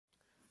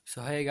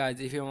So hey guys,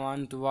 if you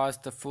want to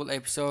watch the full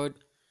episode,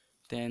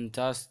 then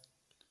just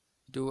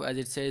do as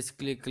it says,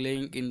 click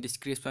link in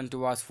description to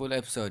watch full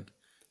episode.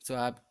 So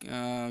I've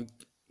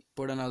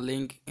put on a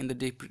link in the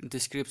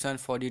description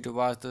for you to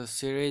watch the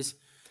series.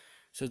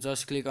 So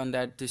just click on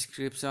that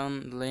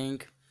description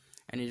link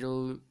and it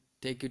will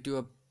take you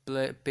to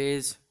a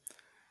page,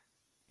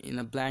 in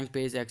a blank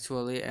page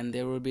actually, and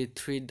there will be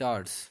three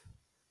dots,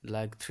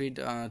 like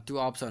two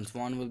options.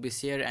 One will be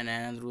share and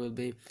another will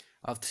be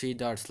of three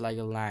dots, like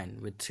a line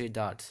with three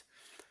dots.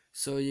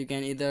 So you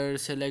can either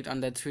select on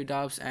the three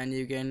dots and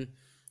you can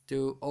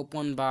do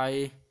open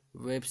by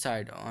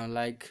website, or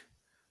like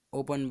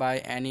open by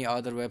any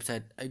other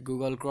website, like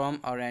Google Chrome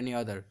or any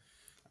other,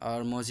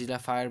 or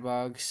Mozilla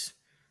Firefox,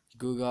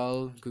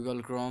 Google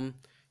Chrome.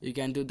 You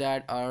can do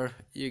that, or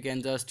you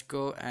can just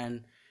go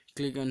and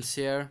click on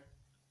share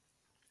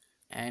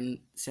and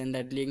send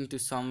that link to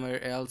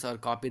somewhere else, or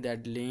copy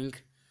that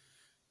link.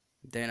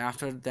 Then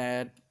after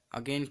that,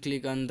 again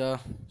click on the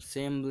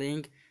same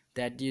link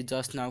that you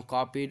just now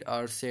copied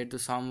or shared to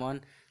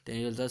someone. Then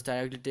it will just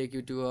directly take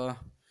you to a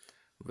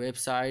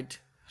website,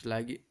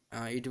 like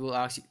it will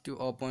ask you to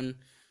open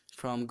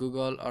from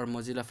Google or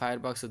Mozilla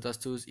Firefox, so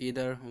just choose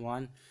either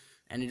one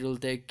and it will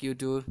take you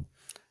to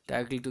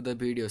directly to the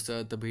video.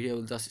 So the video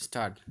will just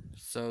start.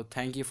 So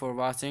thank you for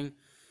watching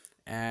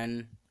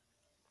and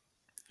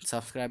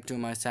subscribe to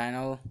my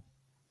channel.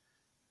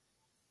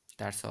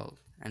 That's all,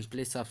 and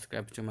please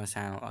subscribe to my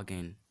channel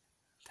again.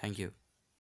 Thank you.